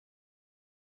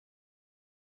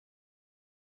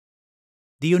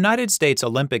The United States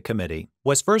Olympic Committee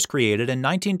was first created in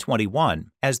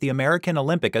 1921 as the American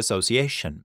Olympic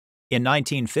Association. In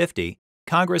 1950,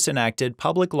 Congress enacted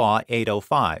Public Law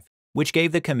 805, which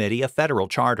gave the committee a federal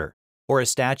charter, or a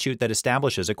statute that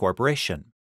establishes a corporation.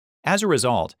 As a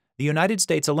result, the United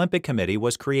States Olympic Committee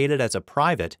was created as a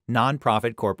private,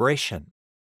 nonprofit corporation.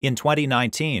 In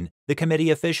 2019, the committee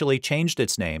officially changed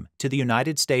its name to the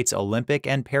United States Olympic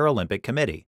and Paralympic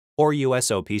Committee, or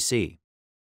USOPC.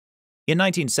 In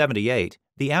 1978,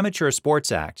 the Amateur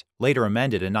Sports Act, later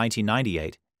amended in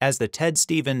 1998 as the Ted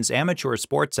Stevens Amateur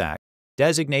Sports Act,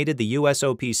 designated the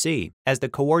USOPC as the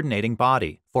coordinating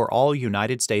body for all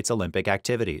United States Olympic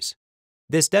activities.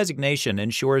 This designation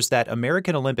ensures that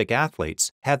American Olympic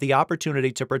athletes have the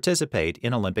opportunity to participate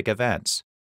in Olympic events.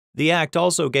 The act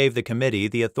also gave the committee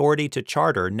the authority to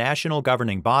charter national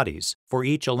governing bodies for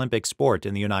each Olympic sport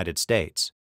in the United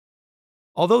States.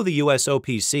 Although the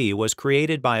USOPC was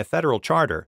created by a federal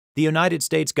charter, the United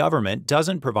States government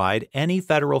doesn't provide any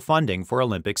federal funding for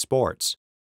Olympic sports.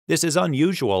 This is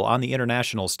unusual on the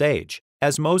international stage,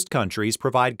 as most countries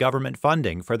provide government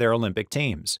funding for their Olympic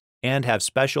teams and have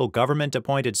special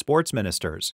government-appointed sports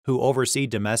ministers who oversee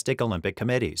domestic Olympic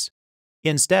committees.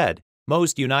 Instead,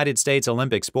 most United States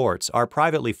Olympic sports are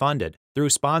privately funded through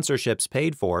sponsorships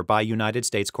paid for by United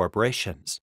States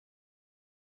corporations.